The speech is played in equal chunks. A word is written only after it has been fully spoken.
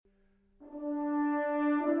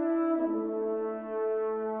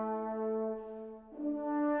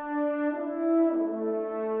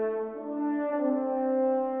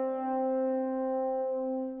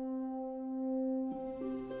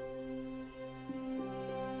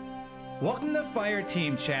Welcome to Fire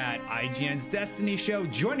Team Chat, IGN's Destiny show.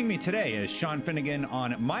 Joining me today is Sean Finnegan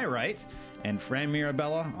on my right and Fran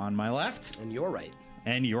Mirabella on my left. And you're right.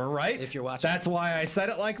 And you're right. If you're watching. That's why I said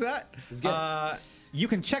it like that. It's good. You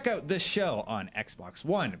can check out this show on Xbox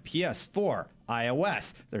One, PS4,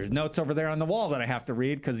 iOS. There's notes over there on the wall that I have to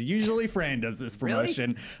read because usually Fran does this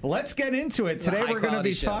promotion. Really? Let's get into it. Today we're going to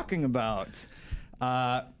be talking about...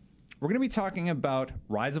 We're going to be talking about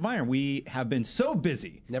Rise of Iron. We have been so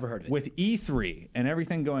busy Never heard of it. with E3 and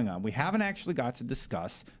everything going on. We haven't actually got to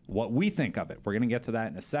discuss what we think of it. We're going to get to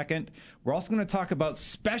that in a second. We're also going to talk about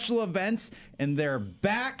special events, and they're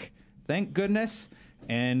back, thank goodness.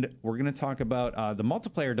 And we're going to talk about the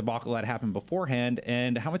multiplayer debacle that happened beforehand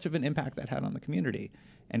and how much of an impact that had on the community.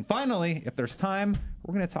 And finally, if there's time,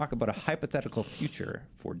 we're going to talk about a hypothetical future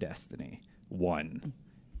for Destiny 1.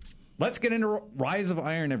 Let's get into Rise of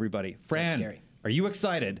Iron, everybody. Fran, are you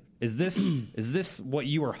excited? Is this what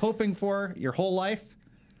you were hoping for your whole life?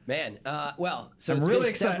 Man, so I'm really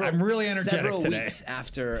excited. I'm really energetic several today. Weeks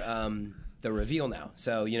after the reveal now.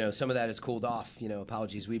 So, some of that has cooled off.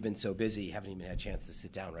 Apologies. We've been so busy, haven't even had a chance to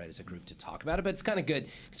sit down, right, as a group to talk about it. But it's kind of good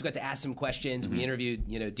because we got to ask some questions. Mm-hmm. We interviewed,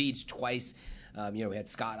 Deej twice. We had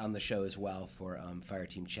Scott on the show as well for Fire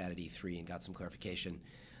Team Chat at E3 and got some clarification.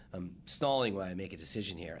 I'm stalling while I make a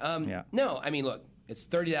decision here. No, I mean, look, it's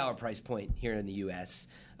 $30 price point here in the U.S.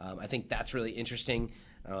 I think that's really interesting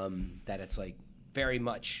that it's like very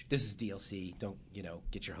much, this is DLC. Don't,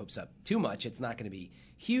 get your hopes up too much. It's not going to be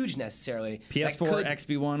huge necessarily. PS4,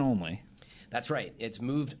 XB1 only. That's right. It's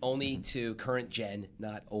moved only to current gen,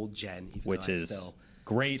 not old gen. Which is still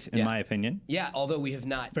great, in my opinion. Yeah, although we have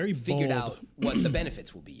not figured out what the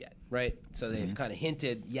benefits will be yet, right? So they've kind of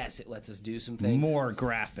hinted, yes, it lets us do some things. More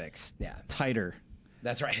graphics. Yeah. Tighter.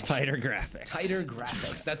 That's right. Tighter graphics. Tighter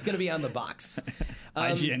graphics. That's going to be on the box.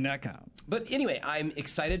 IGN.com. But anyway, I'm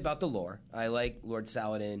excited about the lore. I like Lord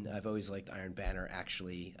Saladin. I've always liked Iron Banner,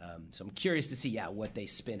 actually. So I'm curious to see, what they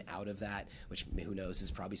spin out of that, which, who knows, is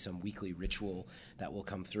probably some weekly ritual that will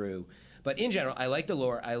come through. But in general, I like the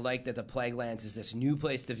lore. I like that the Plaguelands is this new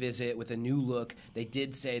place to visit with a new look. They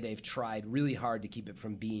did say they've tried really hard to keep it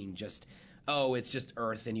from being just... it's just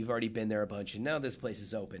Earth, and you've already been there a bunch, and now this place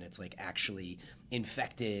is open. It's like actually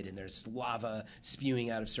infected, and there's lava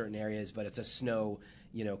spewing out of certain areas, but it's a snow,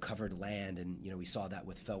 covered land, and we saw that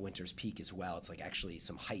with Fellwinter's Peak as well. It's like actually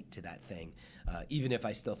some height to that thing, even if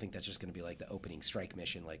I still think that's just going to be like the opening strike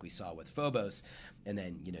mission, like we saw with Phobos, and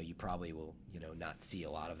then you probably will not see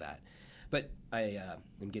a lot of that. But I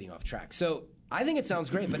am getting off track. So I think it sounds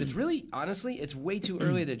great, but it's really honestly it's way too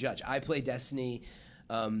early to judge. I play Destiny.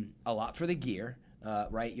 A lot for the gear,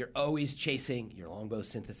 right? You're always chasing your longbow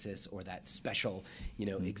synthesis or that special,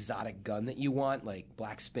 exotic gun that you want. Like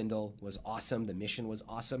Black Spindle was awesome. The mission was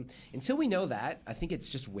awesome. Until we know that, I think it's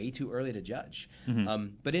just way too early to judge.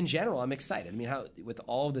 Mm-hmm. But in general, I'm excited. I mean, with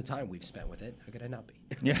all of the time we've spent with it, how could I not be?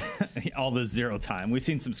 Yeah, all the zero time. We've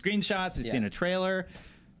seen some screenshots. We've seen a trailer.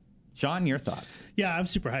 John, your thoughts? Yeah, I'm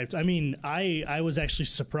super hyped. I mean, I was actually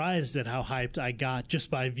surprised at how hyped I got just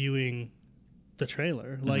by viewing the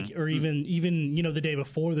trailer, or even the day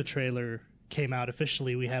before the trailer came out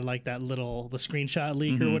officially, we had like the screenshot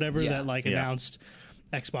leak or whatever that announced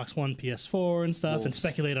Xbox One, PS4 and stuff, and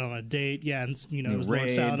speculated on a date. Yeah, and it was Lord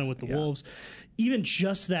Saladin with the wolves. Even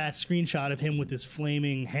just that screenshot of him with his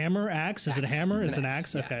flaming hammer axe. Is it a hammer? It's an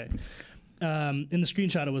axe. Yeah. Okay. In the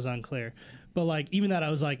screenshot, it was unclear. But, even that, I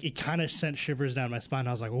was like, it kind of sent shivers down my spine.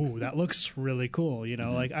 I was like, ooh, that looks really cool.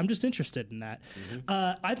 I'm just interested in that.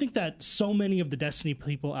 Mm-hmm. I think that so many of the Destiny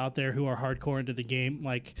people out there who are hardcore into the game,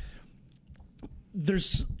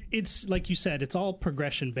 it's like you said, it's all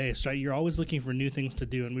progression based, right? You're always looking for new things to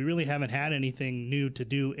do, and we really haven't had anything new to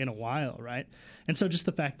do in a while, right? And so just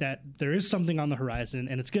the fact that there is something on the horizon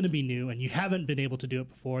and it's going to be new and you haven't been able to do it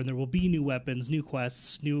before, and there will be new weapons, new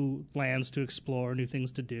quests, new lands to explore, new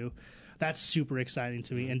things to do, that's super exciting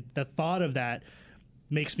to me. And the thought of that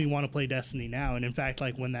makes me want to play Destiny now. And in fact,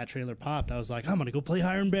 when that trailer popped, I was like, I'm going to go play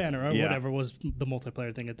Iron Banner or whatever was the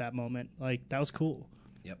multiplayer thing at that moment. That was cool.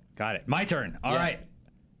 Yep. Got it. My turn. All right.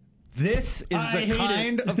 This is the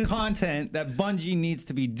kind of content that Bungie needs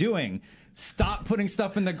to be doing. Stop putting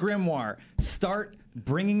stuff in the Grimoire. Start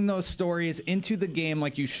bringing those stories into the game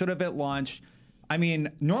like you should have at launch. I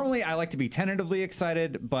mean, normally I like to be tentatively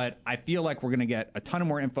excited, but I feel like we're going to get a ton of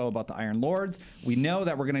more info about the Iron Lords. We know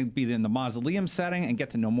that we're going to be in the Mausoleum setting and get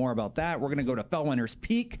to know more about that. We're going to go to Fellwinter's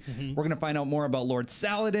Peak. Mm-hmm. We're going to find out more about Lord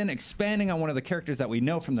Saladin, expanding on one of the characters that we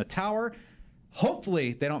know from the Tower.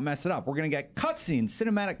 Hopefully they don't mess it up. We're going to get cutscenes,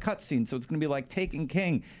 cinematic cutscenes, so it's going to be like Taken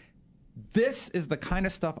King. This is the kind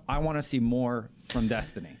of stuff I want to see more from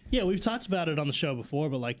Destiny. Yeah, we've talked about it on the show before,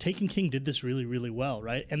 but like Taken King did this really, really well,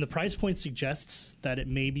 right? And the price point suggests that it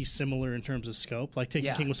may be similar in terms of scope. Like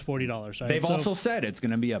Taken King was $40, right? They've also said it's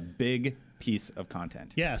going to be a big piece of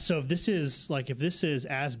content. Yeah, so if this is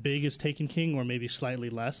as big as Taken King, or maybe slightly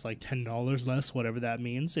less, like $10 less, whatever that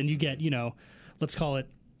means, and you get, let's call it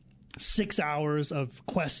 6 hours of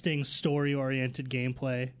questing, story-oriented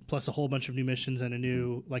gameplay, plus a whole bunch of new missions and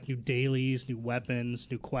new dailies, new weapons,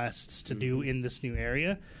 new quests to do in this new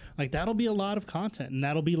area. Like, that'll be a lot of content, and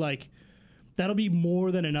that'll be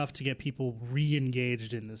more than enough to get people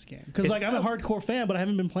re-engaged in this game. Because I'm a hardcore fan, but I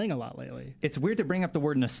haven't been playing a lot lately. It's weird to bring up the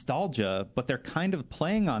word nostalgia, but they're kind of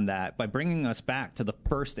playing on that by bringing us back to the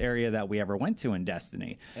first area that we ever went to in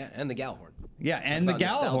Destiny. Yeah, and the Gjallarhorn. Yeah, and the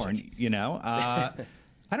Gjallarhorn,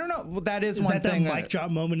 I don't know. Well, that is one that thing. That mic drop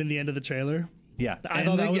moment in the end of the trailer? Yeah. I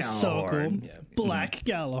thought that was so cool. Yeah. Black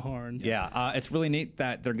Gjallarhorn. Yeah, it's really neat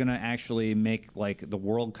that they're going to actually make like the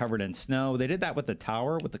world covered in snow. They did that with the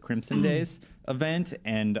tower, with the Crimson Days event,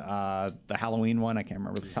 and the Halloween one. I can't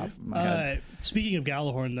remember the top of my head. Speaking of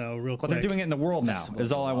Gjallarhorn, though, real quick. But they're doing it in the world now,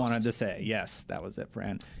 is all I Lost. wanted to say. Yes, that was it,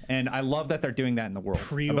 Fran. And I love that they're doing that in the world.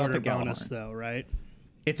 Pre-order bonus, though, right?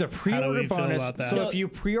 It's a pre-order bonus. about that? So if you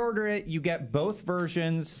pre-order it, you get both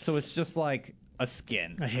versions. So it's just like a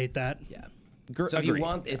skin. I hate that. Yeah. So if you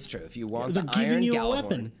want, it's true. If you want the giving Iron you a Gjallarhorn,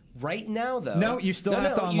 weapon. right now though, No, you still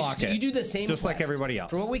have to unlock it. You do the same, just like quest. everybody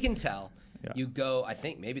else. From what we can tell, Yeah. you go. I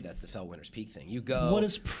think maybe that's the Fellwinter's Peak thing. You go. What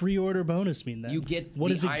does pre-order bonus mean then? You get what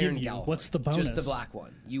the does it Iron give you? Gjallarhorn. What's the bonus? Just the black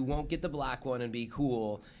one. You won't get the black one and be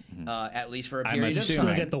cool, at least for a I'm period of assuming,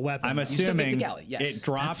 time. get the weapon. I'm You still get the assuming galley, yes. it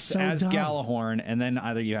drops That's so as dumb. Gjallarhorn, and then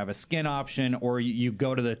either you have a skin option or you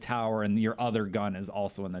go to the tower and your other gun is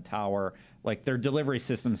also in the tower. Like, their delivery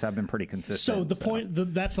systems have been pretty consistent. So the point,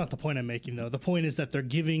 that's not the point I'm making, though. The point is that they're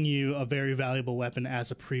giving you a very valuable weapon as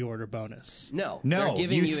a pre-order bonus. No, No, they're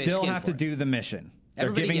giving you a still skin have for to it. do the mission. They're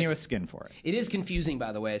Everybody giving you gets a skin for it. It is confusing,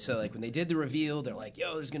 by the way. So, like, when they did the reveal, they're like,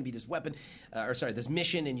 yo, there's going to be this weapon, this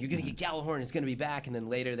mission, and you're going to get Gjallarhorn, it's going to be back. And then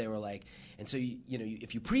later they were like, and so,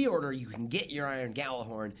 if you pre-order, you can get your Iron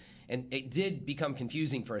Gjallarhorn. And it did become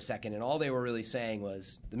confusing for a second, and all they were really saying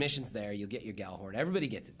was, the mission's there, you'll get your Gjallarhorn. Everybody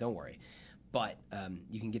gets it, don't worry. But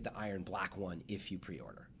you can get the Iron Black one if you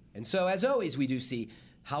pre-order. And so, as always, we do see,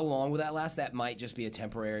 how long will that last? That might just be a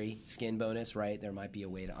temporary skin bonus, right? There might be a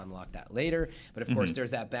way to unlock that later. But, of course,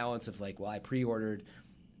 there's that balance of, like, well, I pre-ordered,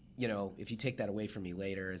 if you take that away from me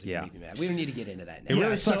later, is it going to make me mad? We don't need to get into that now. It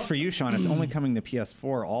really sucks for you, Sean. It's only coming to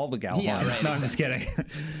PS4, all the Gjallarhorns. Yeah, right, No, I'm just kidding.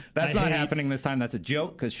 That's I not hate- happening this time. That's a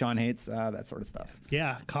joke because Sean hates that sort of stuff.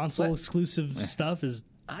 Yeah, console exclusive stuff is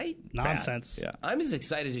nonsense. Yeah. I'm as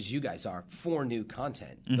excited as you guys are for new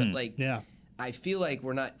content. But, like, Yeah. I feel like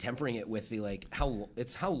we're not tempering it with the, like, how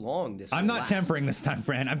long this I'm will not last. tempering this time,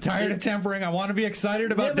 Fran. I'm tired of tempering. I want to be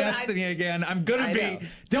excited about Yeah, but Destiny again. I'm going to I be. know.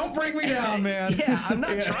 Don't bring me down, man. Yeah, I'm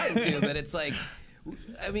not trying to, but it's like,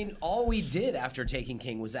 I mean, all we did after Taken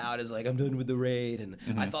King was out is like, I'm done with the raid, and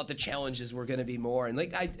I thought the challenges were going to be more, and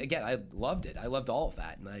like, I loved it. I loved all of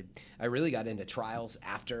that, and I really got into Trials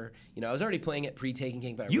after. I was already playing it pre-Taken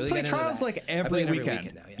King, but I You really play got into Trials that. like I play every it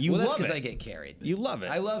weekend. now. Yeah. You well, that's love because it. I get carried. You love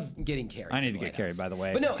it. I love getting carried. I need to the get carried, Lighthouse. by the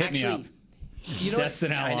way. But no, Hit me actually, up. you know what?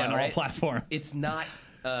 Destinel I know, on all right? platforms. It's not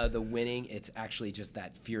the winning; it's actually just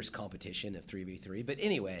that fierce competition of 3v3. But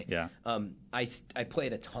anyway, Yeah. I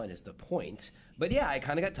played a ton is the point. But yeah, I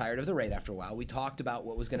kind of got tired of the raid after a while. We talked about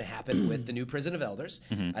what was going to happen with the new Prison of Elders.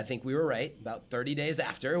 I think we were right. About 30 days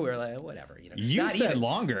after, we were like, whatever. You Not said even.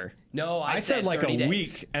 longer. No, I said like 30 a days.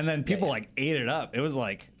 week, and then people yeah. like ate it up. It was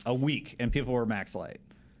like a week, and people were max light.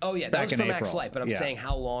 Oh yeah, that back was in for Max April. Light, but I'm Yeah. saying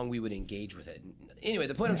how long we would engage with it. Anyway,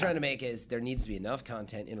 the point I'm trying to make is there needs to be enough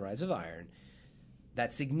content in Rise of Iron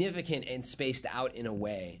that's significant and spaced out in a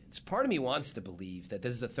way. It's part of me wants to believe that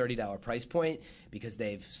this is a $30 price point because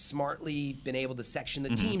they've smartly been able to section the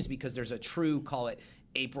teams because there's a true, call it,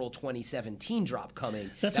 April 2017 drop coming.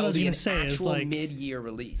 That's that what I will was be gonna an say, is actual like- mid-year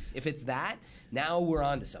release. If it's that, now we're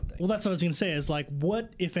on to something. Well, that's what I was going to say. Is like,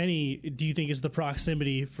 what, if any, do you think is the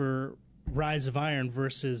proximity for Rise of Iron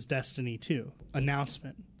versus Destiny 2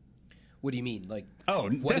 announcement? What do you mean? Like, Oh,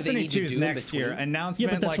 what do they Destiny need 2 to is do in next between? year.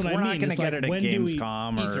 Announcement, Yeah, but that's like, what I we're not mean. going to It's get like, it at when do we-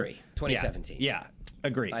 Gamescom or E3, 2017. Yeah,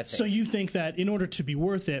 agreed. I think. So you think that in order to be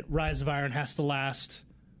worth it, Rise of Iron has to last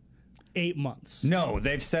 8 months? No,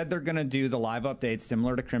 they've said they're going to do the live updates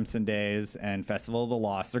similar to Crimson Days and Festival of the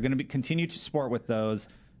Lost. They're going to continue to support with those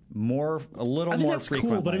a little I think more that's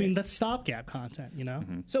frequently. cool, but I mean, that's stopgap content, you know?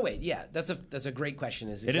 So wait, yeah, that's a great question.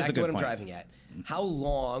 Is is a exactly good what I'm point. driving at. How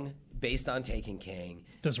long based on Taken King.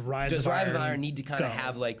 Does Rise of Rise of Iron Iron need to kind of go?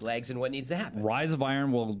 have like legs, and what needs to happen? Rise of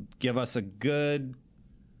Iron will give us a good,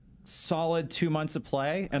 solid 2 months of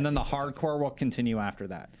play, and then the hardcore will continue after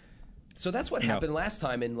that. So that's what happened last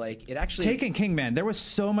time, and like it actually Taken King, man, there was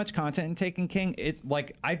so much content in Taken King. It's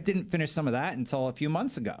like I didn't finish some of that until a few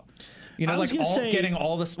months ago. You know, I was like gonna say- getting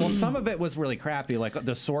all this. Well, some of it was really crappy, like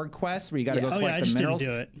the sword quest where you got to Yeah. go Oh, collect yeah, I the just didn't minerals.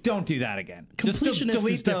 do it. Don't do that again. Just Completionist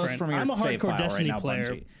delete is those different. from your I'm a save hardcore file Destiny right now, player,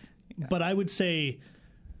 Bungie. but I would say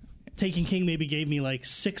Taken King maybe gave me like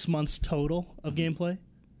 6 months total of gameplay.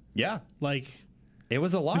 Yeah, Like it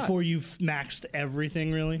was a lot. before you've maxed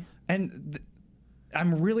everything, really. And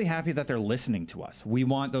I'm really happy that they're listening to us. We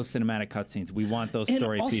want those cinematic cutscenes. We want those And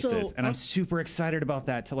story also, pieces. And I'm super excited about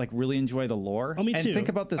that to like really enjoy the lore. Oh, me and too. think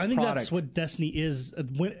about this I think product. that's what Destiny is.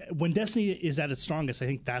 When Destiny is at its strongest, I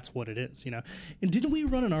think that's what it is. You know, and didn't we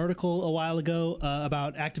run an article a while ago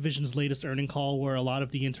about Activision's latest earning call, where a lot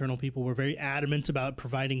of the internal people were very adamant about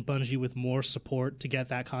providing Bungie with more support to get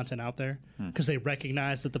that content out there because they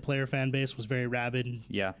recognized that the player fan base was very rabid and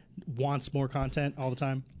Yeah. wants more content all the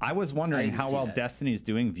time. I was I wondering didn't how see well that. Destiny's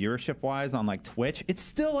doing viewership-wise on like Twitch. It's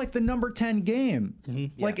still like the number 10 game.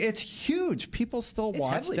 Like Yeah. it's huge. People still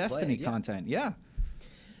watch heavily Destiny played, yeah. content. Yeah.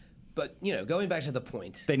 But going back to the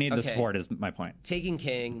point, They need the okay, support is my point. Taken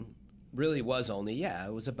King really was only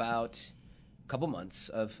it was about a couple months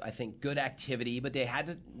of I think good activity, but they had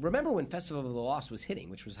to remember when Festival of the Lost was hitting,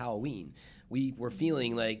 which was Halloween. We were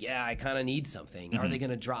feeling like, I kind of need something. Are they going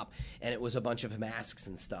to drop? And it was a bunch of masks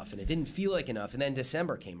and stuff, and it didn't feel like enough. And then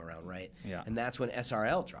December came around, right? Yeah. And that's when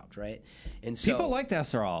SRL dropped, right? And so People liked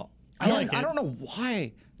SRL. I like I it. don't know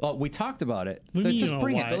why. Well, we talked about it. What do you mean Just you know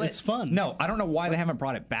bring why? it. It's fun. No, I don't know why they haven't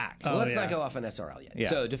brought it back. Well, let's yeah. not go off on SRL yet. Yeah.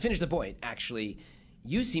 So to finish the point, actually,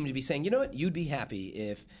 you seem to be saying, you know what? You'd be happy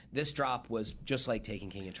if this drop was just like Taken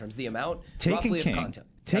King in terms of the amount Taken roughly King. of content.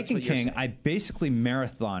 That's Taken what you're King, saying. I basically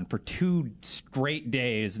marathon for 2 straight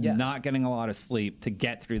days, Yeah. not getting a lot of sleep to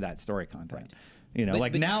get through that story content. Right. You know,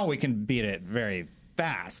 But- now we can beat it very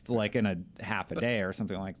fast, like in a half a day or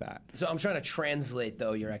something like that. So I'm trying to translate,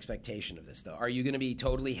 though, your expectation of this, though. Are you going to be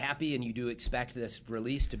totally happy and you do expect this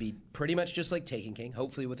release to be pretty much just like Taken King,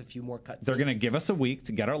 hopefully with a few more cutscenes? They're going to give us a week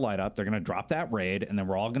to get our light up. They're going to drop that raid, and then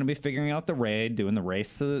we're all going to be figuring out the raid, doing the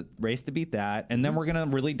race to beat that, and then we're going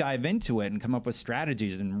to really dive into it and come up with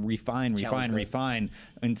strategies and refine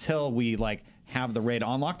until we like have the raid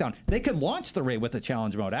on lockdown. They could launch the raid with a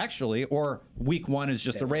challenge mode, actually, or week 1 is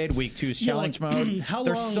just a raid, week 2 is Yeah, challenge like, mode. how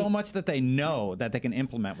There's long- so much that they know that they can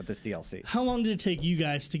implement with this DLC. How long did it take you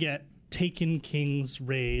guys to get Taken King's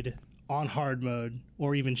raid on hard mode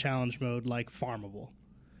or even challenge mode like farmable?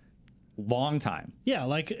 Long time. Yeah,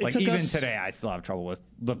 like it Like took even us, today, I still have trouble with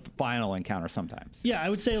the final encounter sometimes. Yeah, I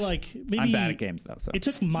would say like maybe I'm bad at games though. So It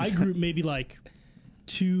took my group maybe like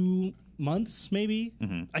 2 months, maybe.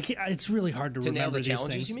 I can't. It's really hard to to nail remember the these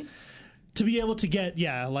challenges, things. you mean? To be able to get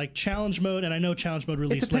like challenge mode, and I know challenge mode it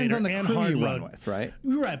released depends later on the and crew hard you mode. run with, right?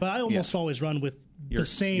 You're right, but I almost always run with Your the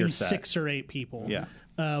same set. 6 or 8 people. Yeah.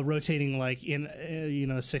 Rotating like in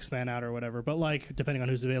a 6th man out or whatever, but like depending on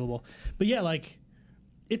who's available. But yeah, like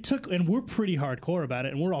it took, and we're pretty hardcore about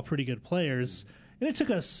it, and we're all pretty good players, and it took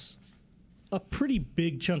us a pretty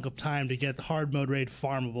big chunk of time to get the hard mode raid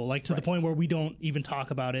farmable, like to the point where we don't even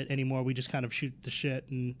talk about it anymore. We just kind of shoot the shit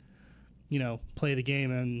and play the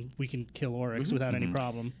game, and we can kill Oryx without any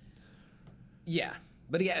problem. Yeah.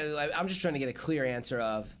 But again, I'm just trying to get a clear answer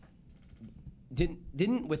of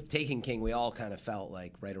didn't with Taken King we all kind of felt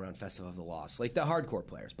like right around Festival of the Lost, like the hardcore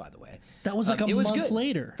players, by the way. That was like a it was month good.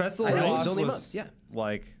 later. Festival I of know, the it was Lost only a was month, yeah.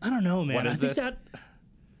 like I don't know, man. What is I think this? that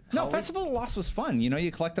no, Festival of the Lost was fun.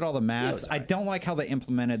 You collected all the masks. was I alright. don't like how they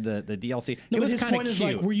implemented the DLC. no, it but was his kind point of is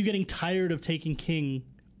cute. like, were you getting tired of Taking King,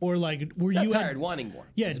 or like were Not you tired, wanting more.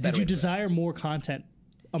 Yeah, is a did better you way to put it. desire more content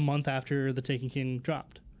a month after the Taken King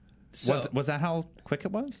dropped? So, was that how quick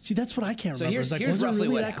it was? See, that's what I can't so remember. here's, It's like, here's was it roughly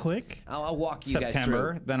really what that happened. quick? I'll walk you guys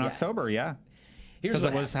September, through. then Yeah. October, yeah. Here's Because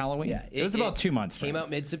what it was happened. Halloween. Yeah, It was about 2 months. Came frame. out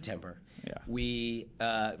mid-September. Yeah. We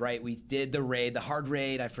we did the raid, the hard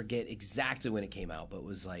raid. I forget exactly when it came out, but it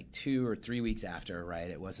was like 2 or 3 weeks after. Right,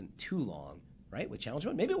 it wasn't too long. Right, with challenge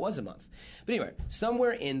mode, maybe it was a month. But anyway,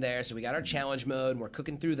 somewhere in there. So we got our challenge mode, and we're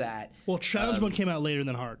cooking through that. Well, challenge mode came out later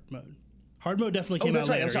than hard mode. Hard mode definitely Oh, came that's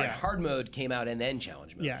out right. later. I'm sorry. Yeah. Hard mode came out and then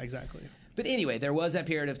challenge mode. Yeah, exactly. But anyway, there was that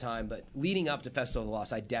period of time. But leading up to Festival of the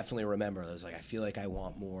Lost, I definitely remember. I was like, I feel like I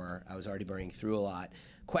want more. I was already burning through a lot.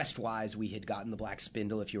 Quest-wise, we had gotten the Black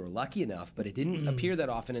Spindle if you were lucky enough, but it didn't appear that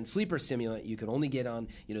often. In Sleeper Simulant, you could only get on,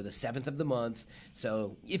 the 7th of the month.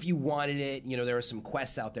 So if you wanted it, there were some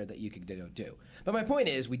quests out there that you could go do. But my point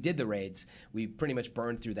is, we did the raids. We pretty much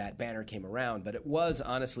burned through that. Banner came around, but it was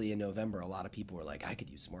honestly in November. A lot of people were like, I could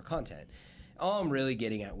use some more content. All I'm really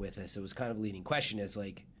getting at with this, it was kind of a leading question, is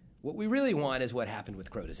like, what we really want is what happened with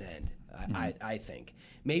Crota's End. I think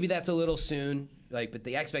maybe that's a little soon, but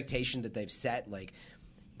the expectation that they've set,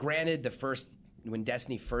 granted, when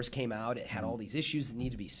Destiny first came out, it had all these issues that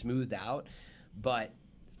need to be smoothed out. But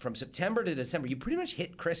from September to December, you pretty much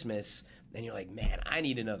hit Christmas, and you're like, man, I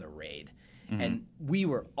need another raid. And we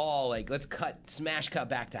were all like, let's smash cut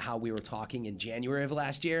back to how we were talking in January of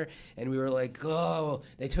last year. And we were like, oh,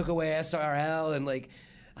 they took away SRL, and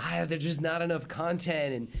there's just not enough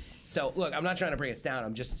content. And so, look, I'm not trying to bring us down.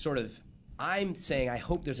 I'm just I'm saying I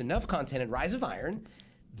hope there's enough content in Rise of Iron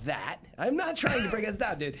that I'm not trying to bring us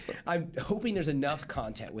down, dude. I'm hoping there's enough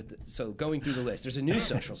content so going through the list. There's a new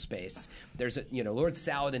social space. There's Lord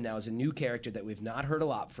Saladin now is a new character that we've not heard a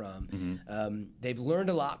lot from. They've learned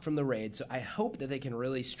a lot from the raid, so I hope that they can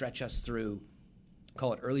really stretch us through,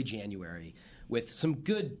 call it early January, with some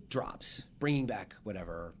good drops, bringing back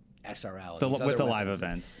whatever SRL with the live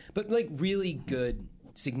events, but really good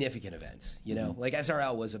significant events. Like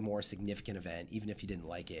SRL was a more significant event, even if you didn't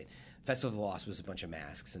like it. Festival of the Lost was a bunch of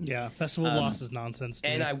masks. And, Festival of the Lost is nonsense.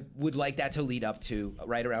 And I would like that to lead up to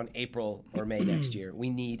right around April or May next year. We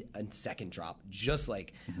need a second drop,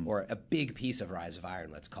 or a big piece of Rise of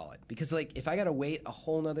Iron, let's call it. Because if I got to wait a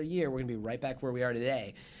whole nother year, we're going to be right back where we are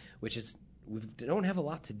today, which is we don't have a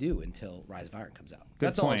lot to do until Rise of Iron comes out.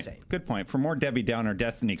 That's all I'm saying. Good point. For more Debbie Downer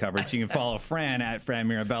Destiny coverage, you can follow Fran at Fran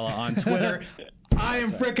Mirabella on Twitter. I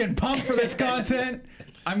am freaking pumped for this content.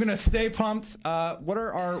 I'm going to stay pumped. What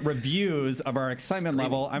are our reviews of our excitement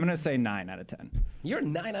level? I'm going to say 9 out of 10. You're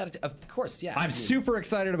 9 out of 10. Of course, yeah. I'm super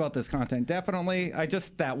excited about this content. Definitely.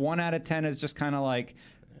 That 1 out of 10 is just kind of like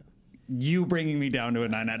you bringing me down to a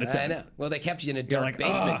 9 out of 10. I know. Well, they kept you in a dark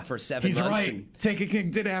basement for 7 he's months. He's right. Taken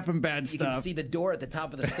King did happen bad stuff. You can see the door at the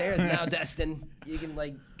top of the stairs now, Destin. You can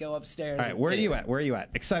go upstairs. All right, where are you at? Where are you at?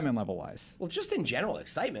 Excitement level wise. Well, just in general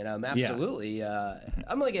excitement, I'm absolutely.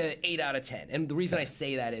 I'm like an 8 out of 10, and the reason I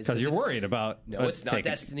say that is because you're worried about. No, it's not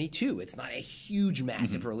Destiny 2. It's not a huge,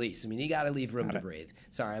 massive release. I mean, you got to leave room to breathe.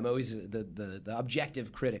 Sorry, I'm always the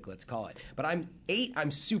objective critic. Let's call it. But I'm 8.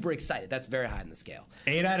 I'm super excited. That's very high on the scale.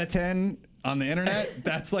 8 out of 10 on the internet.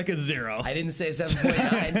 That's like a 0. I didn't say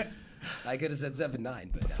 7.9. I could have said 7.9,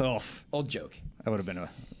 but old joke. That would have been a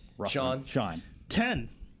rough Sean. 10.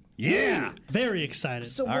 Yeah. Very excited.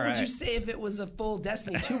 So what would you say if it was a full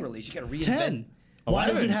Destiny 2 release? You got to reinvent. 10. Why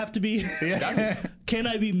does it have to be? Can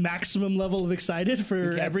I be maximum level of excited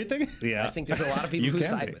for everything? Yeah. I think there's a lot of people who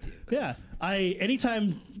side with you. Yeah.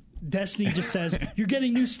 Anytime Destiny just says, you're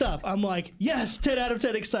getting new stuff, I'm like, yes, 10 out of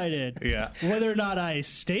 10 excited. Yeah. Whether or not I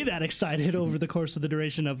stay that excited over the course of the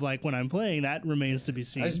duration of when I'm playing, that remains to be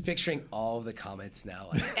seen. I was picturing all of the comments now.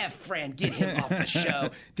 Like, F Fran, get him off the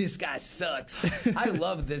show. This guy sucks. I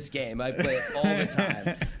love this game. I play it all the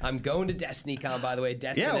time. I'm going to DestinyCon, by the way.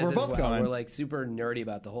 Destiny is we're both going. We're super nerdy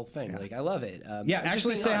about the whole thing. I love it.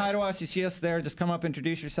 Actually say hi to us. You see us there. Just come up,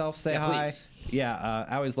 introduce yourself, say hi. Please. Yeah,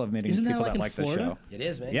 I always love meeting people that like the show. It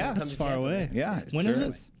is, man. Yeah, it's far away. Yeah. When is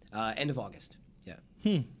it? End of August. Yeah.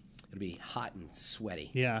 It'll be hot and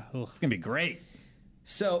sweaty. Yeah. Ugh. It's going to be great.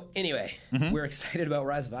 So, anyway, we're excited about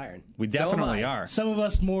Rise of Iron. We definitely are. Some of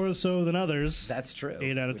us more so than others. That's true.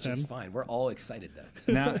 8 out of 10. Which is fine. We're all excited,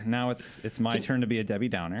 though. Now it's my turn to be a Debbie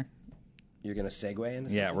Downer. You're going to segue into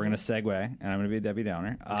something? Yeah, we're going to segue, and I'm going to be a Debbie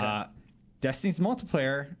Downer. Okay. Destiny's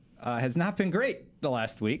multiplayer has not been great the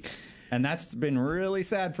last week. And that's been really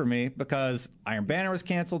sad for me because Iron Banner was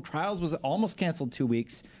canceled. Trials was almost canceled 2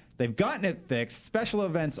 weeks. They've gotten it fixed. Special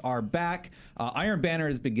events are back. Iron Banner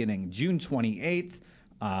is beginning June 28th.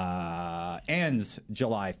 Ends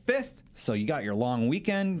July 5th. So you got your long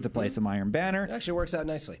weekend to play some Iron Banner. It actually works out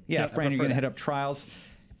nicely. Yeah, Fran, you're going to hit up Trials.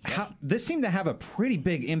 This seemed to have a pretty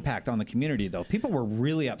big impact on the community, though. People were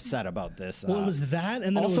really upset about this. Well, it was that,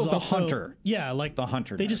 and then also it was the Hunter. Yeah, the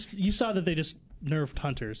Hunter. You saw that they just nerfed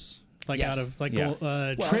Hunters. Yes. Out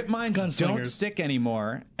of trip mines don't stick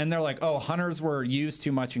anymore, and they're like, oh, Hunters were used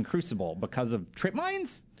too much in Crucible because of trip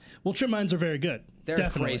mines. Well, trip mines are very good. They're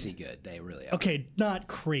definitely crazy good. They really are. Okay, not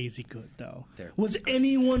crazy good though. Was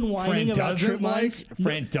anyone whining about trip mines?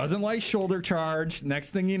 Fran doesn't like shoulder charge.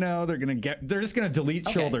 Next thing you know, they're just gonna delete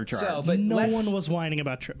shoulder charge. But no one was whining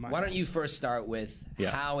about trip mines. Why don't you first start with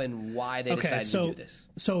how and why they decided to do this.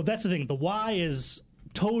 So that's the thing. The why is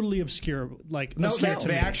totally obscure. Obscure to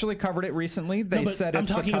they me. actually covered it recently. They said I'm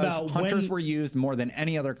it's talking because about hunters were used more than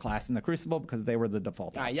any other class in the Crucible because they were the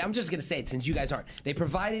default. All right, yeah, I'm just going to say it since you guys aren't. They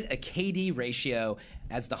provided a KD ratio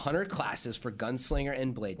as the hunter classes for Gunslinger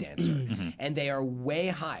and Blade Dancer, and they are way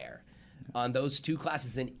higher on those two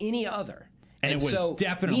classes than any other. And it was so,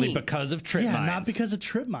 definitely because of trip mines. Not because of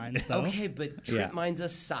trip mines, though. Okay, but trip mines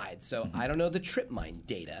aside, so I don't know the trip mine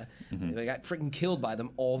data. I got freaking killed by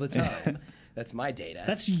them all the time. That's my data.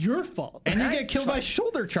 That's your fault. And you get killed by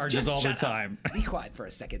shoulder charges all the shut time. up. Be quiet for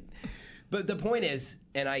a second. But the point is,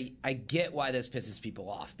 and I get why this pisses people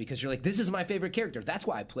off, because you're like, this is my favorite character. That's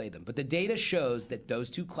why I play them. But the data shows that those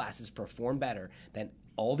two classes perform better than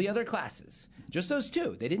all the other classes. Just those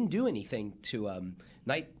two. They didn't do anything to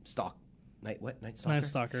Night Stalker. Night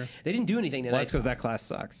Stalker. They didn't do anything to Well, Night that's because Stalker. that class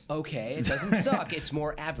sucks. Okay, it doesn't suck. It's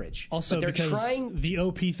more average. Also, but they're because trying. the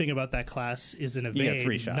OP thing about that class is an You evade, get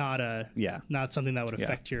 3 shots. not something that would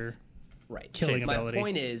affect your Right. killing My ability.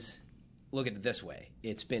 point is, look at it this way.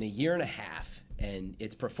 It's been a year and a half, and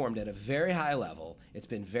it's performed at a very high level. It's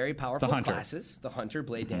been very powerful Hunter. classes, the Hunter,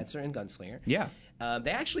 Blade Dancer, and Gunslinger. Yeah.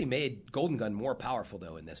 They actually made Golden Gun more powerful,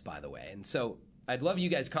 though, in this, by the way. And so I'd love you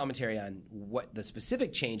guys' commentary on what the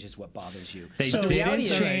specific change is, what bothers you. They But the reality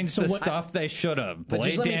didn't is- change the stuff they should have. But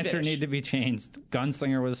just Blade let me Dancer finish. needed to be changed.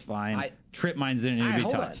 Gunslinger was fine. Trip mines didn't need to be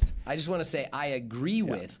hold touched. on. I just want to say I agree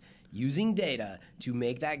with using data to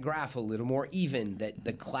make that graph a little more even, that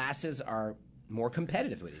the classes are more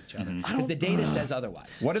competitive with each other. Because the data says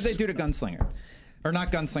otherwise. What did they do to Gunslinger? Or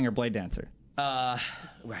not Gunslinger, Blade Dancer? I'd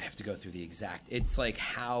have to go through the exact. It's like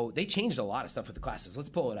how they changed a lot of stuff with the classes. Let's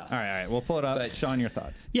pull it up. All right. We'll pull it up. But- Sean, your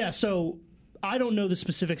thoughts. Yeah, so I don't know the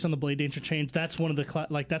specifics on the Blade Dancer change. That's one of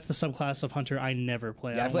the that's the subclass of Hunter I never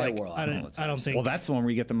play. Yeah, I play a like, Warlock I all don't, the time. I don't think. Well, that's the one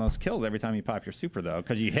where you get the most kills every time you pop your super, though,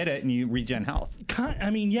 because you hit it and you regen health.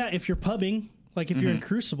 I mean, yeah, if you're pubbing, like if you're in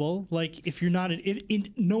Crucible, like if you're not,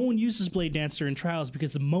 no one uses Blade Dancer in Trials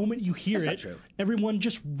because the moment you hear That's not it, true. everyone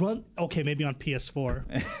just run. Okay, maybe on PS4,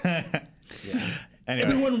 Anyway.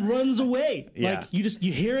 everyone runs away. Yeah. Like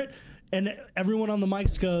you hear it. And everyone on the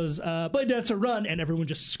mics goes, Blade Dancer, run! And everyone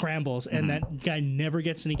just scrambles, and that guy never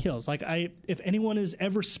gets any kills. Like if anyone has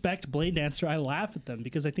ever spec'd Blade Dancer, I laugh at them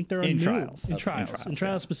because I think they're In new. Trials. In Okay. Trials. In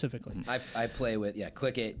Trials specifically. I play with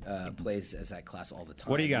Click It plays as that class all the time.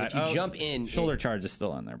 What do you got? If you jump in, Shoulder charge is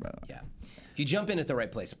still on there, by the way. yeah. If you jump in at the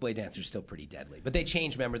right place, Blade Dancer's still pretty deadly. But they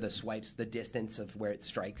changed, remember, the swipes, the distance of where it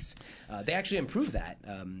strikes. They actually improved that.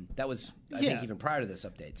 That was, I think, even prior to this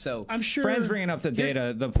update. So I'm sure. Fran's bringing up the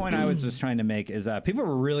data. The point I was just trying to make is that people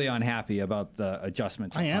were really unhappy about the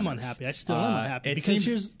adjustment to I am hunters. unhappy. I still am unhappy. It Because seems,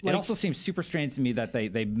 here's, it also seems super strange to me that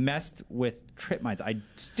they messed with trip mines. I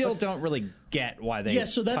still don't really get why they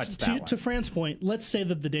so that's touched that to one. Fran's point. Let's say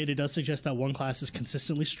that the data does suggest that one class is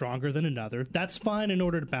consistently stronger than another. That's fine in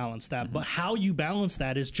order to balance that. But how you balance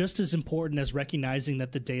that is just as important as recognizing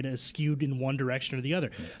that the data is skewed in one direction or the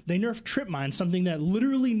other. They nerfed trip mine, something that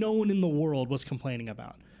literally no one in the world was complaining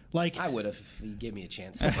about. Like I would have if you gave me a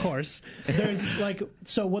chance. Of course. There's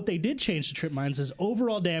so what they did change to trip mines is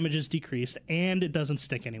overall damage is decreased and it doesn't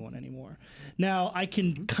stick anyone anymore. Now, I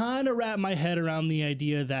can kind of wrap my head around the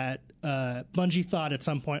idea that Bungie thought at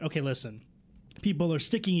some point, okay, listen, people are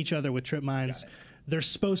sticking each other with trip mines. They're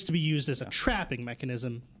supposed to be used as a trapping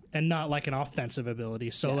mechanism and not like an offensive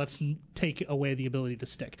ability. So let's take away the ability to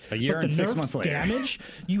stick. A year but and the 6 nerfed months later. damage,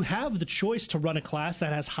 you have the choice to run a class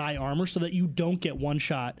that has high armor so that you don't get one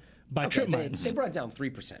shot by Okay, trip they, mines. they brought it down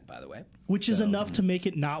 3%, by the way. Which is enough to make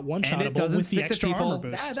it not And it one-shottable doesn't with the stick to extra people.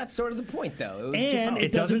 armor boost. That's sort of the point, though. It was And too powerful.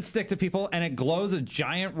 It doesn't stick to people, and it glows a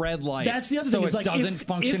giant red light. That's the other so thing. Is it like doesn't if,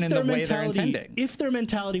 function if in the their way they're mentality, intending. If their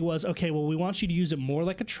mentality was, okay, well, we want you to use it more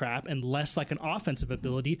like a trap and less like an offensive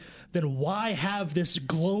ability, then why have this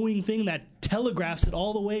glowing thing that telegraphs it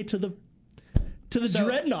all the way to the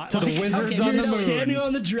dreadnought? to the wizards you're on the moon. standing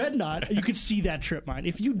on the dreadnought, you can see that trip mine.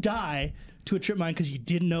 If you die to a trip mine because you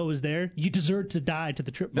didn't know it was there, you deserve to die to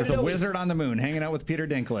the trip mine. There's a wizard on the moon hanging out with Peter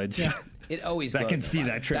Dinklage. It always That glowed can in the see fire.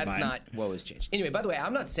 that trip That's mine. not what was changed. Anyway, by the way,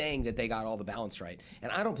 I'm not saying that they got all the balance right,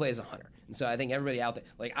 and I don't play as a hunter. And so I think everybody out there,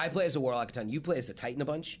 like I play as a warlock a ton. You play as a titan a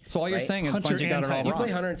bunch. So all you're right? saying is Hunter Bungie got and it all Titan. You wrong.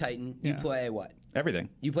 play hunter and titan. You play what? Everything.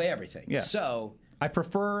 You play everything. Yeah. So I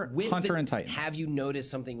prefer with Hunter the- and Titan. Have you noticed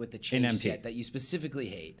something with the changes MT. yet that you specifically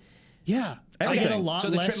hate? Yeah, I Everything. get a lot So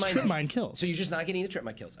the less mines- trip mine kills. So you're just not getting the trip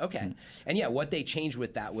mine kills. Okay. And yeah, what they changed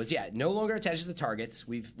with that was no longer attaches to targets.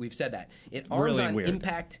 We've said that. It arms Really on weird.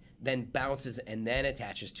 impact, then bounces, and then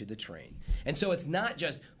attaches to the terrain. And so it's not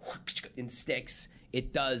just and sticks.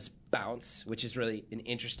 It does bounce, which is really an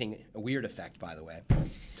interesting, a weird effect, by the way.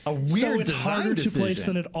 a weird so it's design harder to place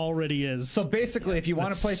decision. than it already is. So basically, if you want to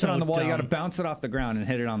That's place so it on the wall, you got to dumb. bounce it off the ground and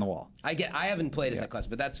hit it on the wall. I haven't played as that class,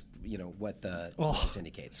 but that's what this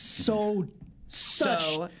indicates. so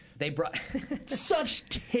So they brought such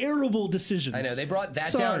terrible decisions. I know they brought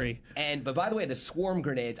that Sorry. down. But by the way, the swarm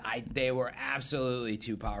grenades, they were absolutely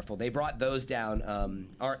too powerful. They brought those down.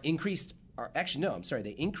 They increased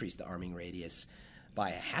the arming radius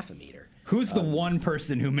by 0.5 meter. Who's the one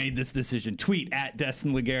person who made this decision? Tweet at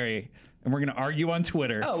Destin Legary, and we're going to argue on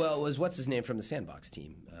Twitter. Oh well, it was what's his name from the Sandbox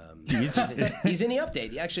team. He's in the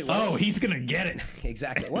update. He's going to get it.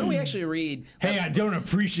 Exactly. Why don't we actually read? Hey, I don't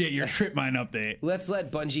appreciate your trip mine update. Let's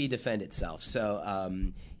let Bungie defend itself. So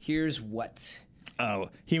here's what. Oh,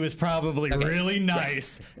 he was probably really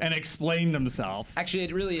nice and explained himself. Actually,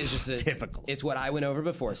 it really is just Typical. It's what I went over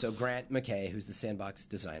before. So Grant McKay, who's the Sandbox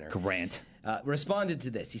designer, responded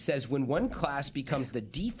to this. He says, "When one class becomes the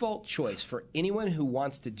default choice for anyone who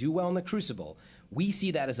wants to do well in the Crucible, we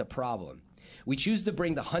see that as a problem. We chose to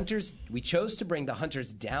bring the hunters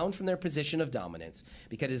down from their position of dominance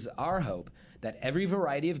because it is our hope that every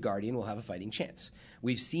variety of Guardian will have a fighting chance.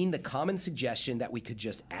 We've seen the common suggestion that we could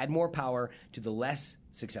just add more power to the less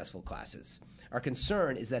successful classes. Our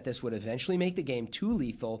concern is that this would eventually make the game too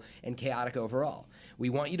lethal and chaotic overall.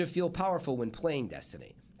 We want you to feel powerful when playing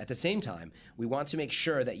Destiny. At the same time, we want to make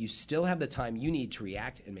sure that you still have the time you need to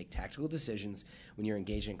react and make tactical decisions when you're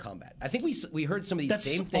engaged in combat." I think we heard some of these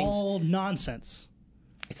same things. That's all nonsense.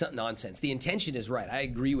 It's not nonsense. The intention is right. I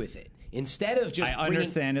agree with it. Instead of just I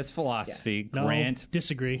understand his philosophy. No, Grant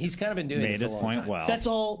disagree. he's kind of been doing made this his a long point time. well. That's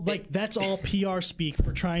all. That's all PR speak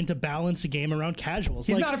for trying to balance a game around casuals.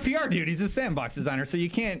 He's not a PR dude. He's a sandbox designer, so you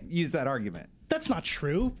can't use that argument. That's not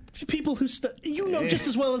true. People who you know just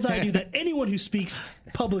as well as I do that anyone who speaks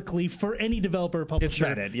publicly for any developer or publisher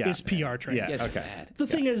vetted, yeah. is PR trained. Yeah, Yes, okay. bad. The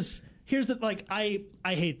thing is, here's the I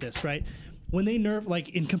hate this, right? When they nerf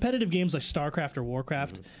in competitive games like StarCraft or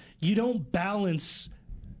Warcraft, you don't balance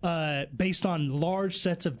based on large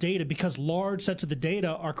sets of data because large sets of the data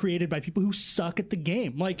are created by people who suck at the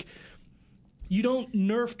game. Like, you don't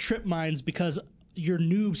nerf trip mines because your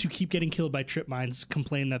noobs who keep getting killed by trip mines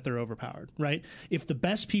complain that they're overpowered, right? If the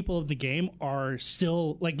best people of the game are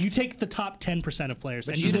still you take the top 10% of players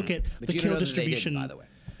and you look at the kill distribution. By the way,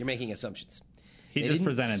 you're making assumptions. He They just didn't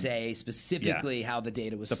presented say specifically how the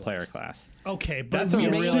data was the sliced. player class. Okay, but That's a we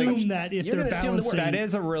really- assume that if You're they're gonna assume the balancing, worst. That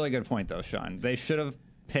is a really good point, though, Sean. They should have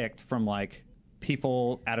picked from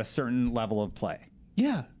people at a certain level of play.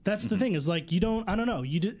 yeah, that's the thing. Is you don't. I don't know.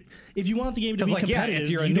 If you want the game to be Because, competitive, if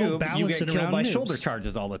you're a you don't noob, you balance get it killed around by noobs. shoulder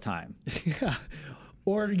charges all the time.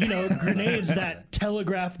 Or grenades that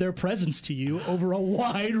telegraph their presence to you over a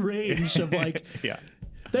wide range of Yeah.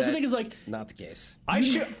 That's the thing is Not the case.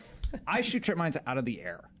 I shoot trip mines out of the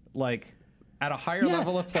air. At a higher Yeah,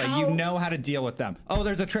 level of play, how- you know how to deal with them. Oh,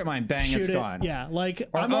 there's a trip mine. Bang, shoot it's it. gone. Yeah,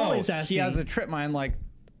 Or, I'm always asking. he has a trip mine.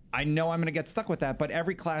 I know I'm going to get stuck with that, but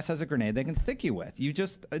every class has a grenade they can stick you with. You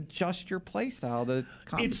just adjust your play style to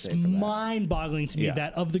compensate It's for that. mind-boggling to me Yeah.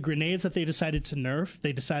 that of the grenades that they decided to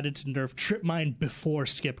nerf trip mine before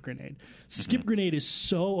skip grenade. Skip grenade is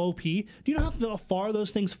so OP. Do you know how far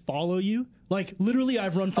those things follow you? Literally,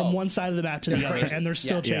 I've run from one side of the map to the other, and they're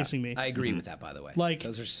still Yeah. chasing me. I agree with that, by the way.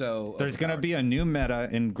 Those are so. There's going to overpowered. be a new meta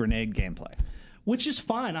in grenade gameplay. Which is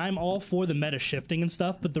fine. I'm all for the meta shifting and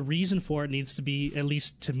stuff, but the reason for it needs to be, at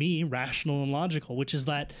least to me, rational and logical, which is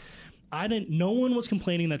that no one was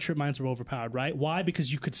complaining that trip mines were overpowered, right? Why?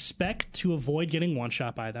 Because you could spec to avoid getting one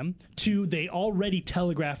shot by them. 2, they already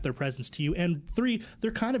telegraph their presence to you. And 3,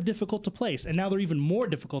 they're kind of difficult to place. And now they're even more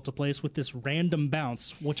difficult to place with this random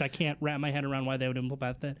bounce, which I can't wrap my head around why they would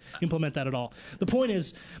implement that at all. The point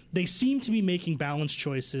is, they seem to be making balanced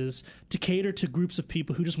choices to cater to groups of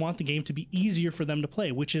people who just want the game to be easier for them to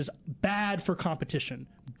play, which is bad for competition,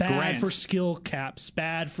 bad Grant. for skill caps,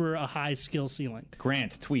 bad for a high skill ceiling.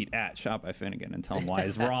 Grant, tweet at Shop by Finnegan and tell him why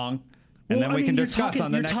he's wrong. And Well, then we can you're discuss talking,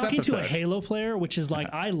 on the you're next talking episode. to a Halo player, which is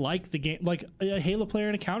I like the game, like a Halo player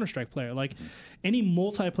and a Counter-Strike player. Any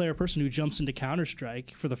multiplayer person who jumps into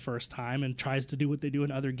Counter-Strike for the first time and tries to do what they do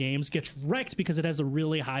in other games gets wrecked because it has a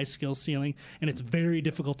really high skill ceiling and it's very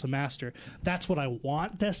difficult to master. That's what I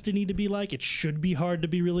want Destiny to be like. It should be hard to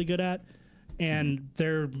be really good at. And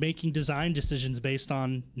they're making design decisions based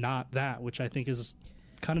on not that, which I think is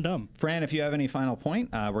kind of dumb. Fran, if you have any final point,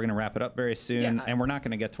 we're going to wrap it up very soon, Yeah, and we're not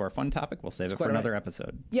going to get to our fun topic. We'll save it for quite another right.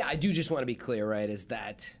 episode. Yeah, I do just want to be clear, right, is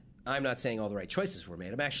that I'm not saying all the right choices were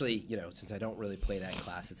made. I'm actually, since I don't really play that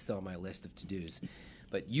class, it's still on my list of to-dos.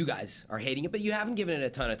 But you guys are hating it, but you haven't given it a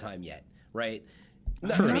ton of time yet, right?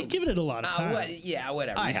 No, I mean, I I've given it a lot of time.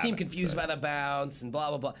 Whatever. I You seem haven't, confused so. by the bounce and blah,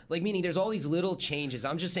 blah, blah. Like, meaning there's all these little changes.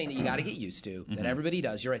 I'm just saying that you got to get used to, that everybody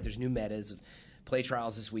does. You're right, there's new metas. Play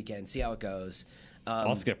trials this weekend, see how it goes.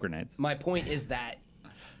 I'll skip grenades. My point is that,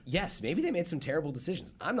 yes, maybe they made some terrible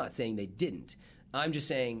decisions. I'm not saying they didn't. I'm just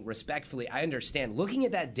saying, respectfully, I understand. Looking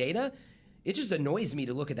at that data, it just annoys me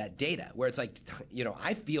to look at that data where it's like,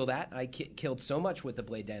 I feel that. I killed so much with the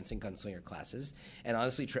Blade Dancing Gunslinger classes, and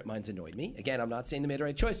honestly, Trip Mines annoyed me. Again, I'm not saying they made the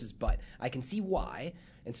right choices, but I can see why.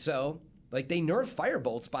 And so, like, they nerfed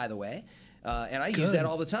Firebolts, by the way, and I use that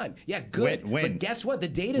all the time. Yeah, good. When? But guess what? The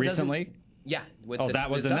data Recently? doesn't... Yeah. With That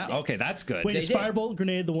was this enough. update. Okay, that's good. Wait, is did. Firebolt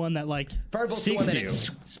Grenade the one that, like, Firebolt's the one seeks that you?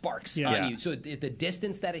 it sparks Yeah. on you. So the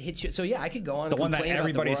distance that it hits you. So yeah, I could go on. The and one that complain about the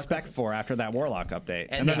everybody Warlock spec'd classes. for after that Warlock update.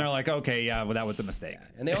 And they- then they're like, okay, yeah, well, that was a mistake.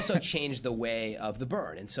 And they also changed the way of the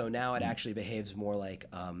burn, and so now it actually behaves more like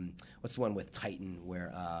what's the one with Titan,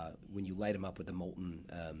 where when you light him up with the molten.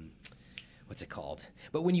 What's it called?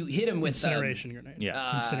 But when you hit him with Incineration Grenade.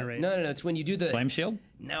 Yeah. Incinerate. No, it's when you do the Flame shield?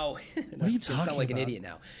 No, What are you I sound talking like an about? idiot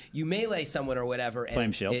now. You melee someone or whatever, and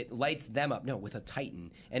Flame shield? it lights them up. No, with a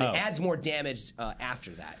Titan, and Oh. it adds more damage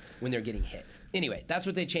after that when they're getting hit. Anyway, that's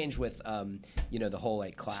what they changed with the whole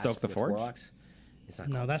like class Stoke the with Forge? Warlocks. It's not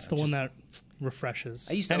No, called that's that. the one Just- that refreshes.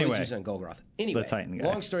 I used to Anyway, always use it on Golgoroth. Anyway, The Titan guy.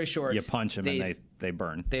 long story short, You punch them and they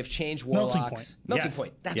burn. they've changed Melting Warlocks. Point. Melting Yes.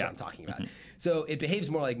 Point. That's Yeah. what I'm talking about. So it behaves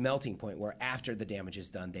more like Melting Point, where after the damage is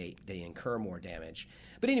done, they incur more damage.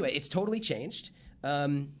 But anyway, it's totally changed.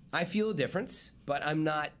 I feel a difference, but I'm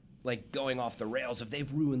not like going off the rails if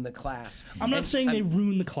they've ruined the class. I'm not And saying they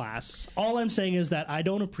ruin the class. All I'm saying is that I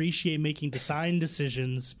don't appreciate making design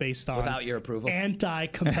decisions based on Without your approval?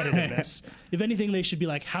 anti-competitiveness. If anything, they should be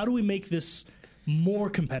like, how do we make this more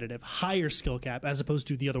competitive, higher skill cap, as opposed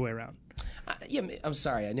to the other way around? I'm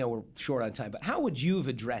sorry. I know we're short on time, but how would you have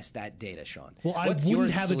addressed that data, Sean? Well, What's I your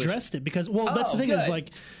wouldn't have solution? addressed it because, that's the Oh, thing is good. like,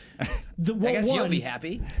 I guess you'll be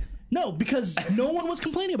happy. No, because no one was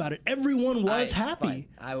complaining about it. Everyone was happy. Fine.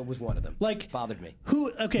 I was one of them. Like, bothered me.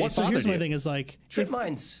 Who? Okay, What so here's bothered my you? thing: is like, Trip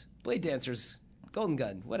Mines, Blade Dancers, Golden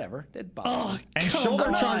Gun, whatever. That bothers me. And come shoulder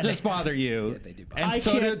on. charges bother you. Yeah, they do bother And me.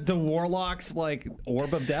 so I can't- did the Warlocks, like,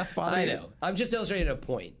 Orb of Death bother I you? know. I'm just illustrating a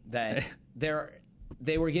point that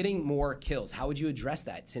they were getting more kills. How would you address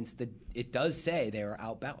that? Since it does say they are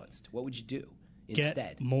outbalanced, what would you do get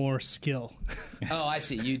instead? more skill. Oh, I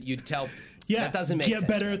see. You'd tell. Yeah, that doesn't make get sense.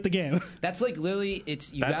 better right? at the game. That's like literally, you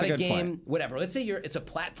That's got a a good game, point. whatever. Let's say it's a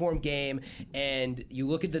platform game, and you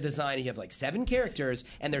look at the design, and you have like 7 characters,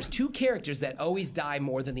 and there's 2 characters that always die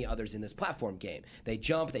more than the others in this platform game. They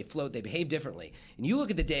jump, they float, they behave differently. And you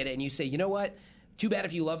look at the data, and you say, you know what? Too bad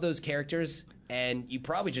if you love those characters, and you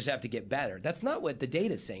probably just have to get better. That's not what the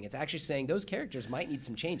data's saying. It's actually saying those characters might need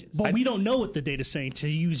some changes. But we don't know what the data's saying. To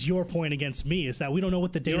use your point against me, is that we don't know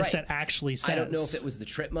what the data You're set right. actually says. I don't know if it was the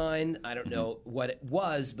trip mine. I don't know what it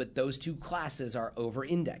was, but those 2 classes are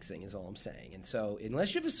over-indexing, is all I'm saying. And so,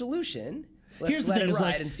 unless you have a solution, let's Here's the let thing, it is ride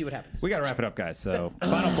like- and see what happens. We got to wrap it up, guys. So,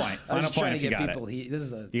 final point. I was Final just trying point to if you get got people. it. This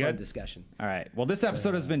is a You fun good? discussion. All right. Well, this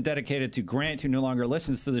episode has been dedicated to Grant, who no longer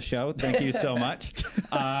listens to the show. Thank you so much.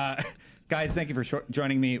 Guys, thank you for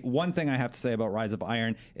joining me. One thing I have to say about Rise of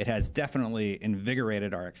Iron, it has definitely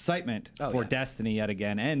invigorated our excitement for yeah. Destiny yet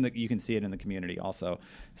again, and you can see it in the community also.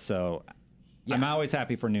 So I'm always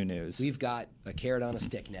happy for new news. We've got a carrot on a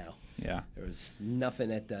stick now. Yeah. There was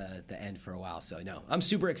nothing at the end for a while, so no, I'm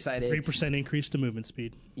super excited. 3% increase to movement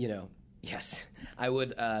speed. Yes, I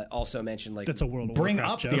would also mention like That's a World of Bring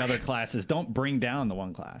Warcraft up joke. the other classes. Don't bring down the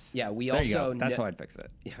one class. Yeah, we There you also go. That's kn- how I'd fix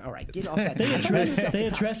it. Yeah, all right, get off that. They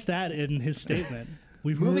addressed that in his statement.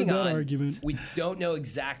 We've Moving heard that on, argument. we don't know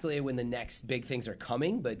exactly when the next big things are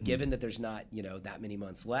coming, but given that there's not that many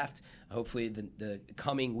months left, hopefully the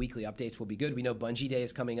coming weekly updates will be good. We know Bungie Day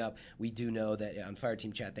is coming up. We do know that on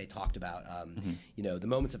Fireteam Chat they talked about the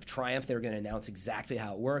moments of triumph. They were going to announce exactly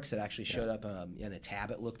how it works. It actually showed up in a tab.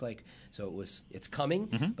 It looked like it's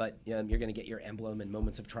coming, but you're going to get your emblem and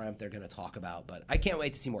moments of triumph. They're going to talk about, but I can't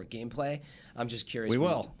wait to see more gameplay. I'm just curious. We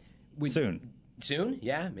will. Soon. Soon?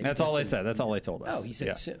 Yeah. Maybe That's just all they said. That's all they told us. Oh, he said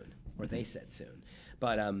Yeah. soon, or they said soon.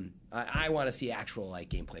 But I want to see actual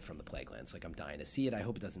gameplay from the Plaguelands. I'm dying to see it. I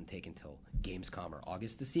hope it doesn't take until Gamescom or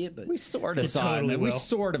August to see it. But We sort of It saw totally it. We will.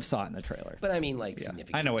 sort of saw it in the trailer. I mean, yeah.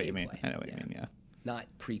 significant. I know what you mean. gameplay. I know what you mean. Yeah. Not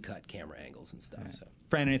pre-cut camera angles and stuff. So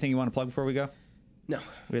Fran, anything you want to plug before we go? no.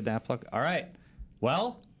 We had that plug. All right.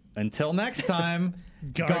 Well, until next time,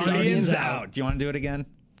 Guardians Guardians out. out. Do you want to do it again?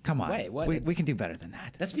 Come on. Wait, what? We can do better than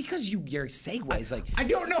that. That's because your segues like. I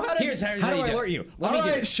don't know how to. Here's how do you I do it. alert you? Let me All do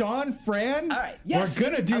right, it. Sean, Fran. All right. Yes. We're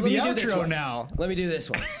gonna do Let the me this outro one. now. Let me do this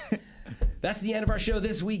one. That's the end of our show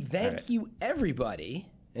this week. Thank you, everybody.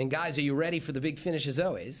 And guys, are you ready for the big finish as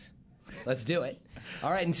always? Let's do it.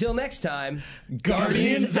 All right, until next time,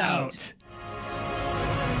 Guardians out.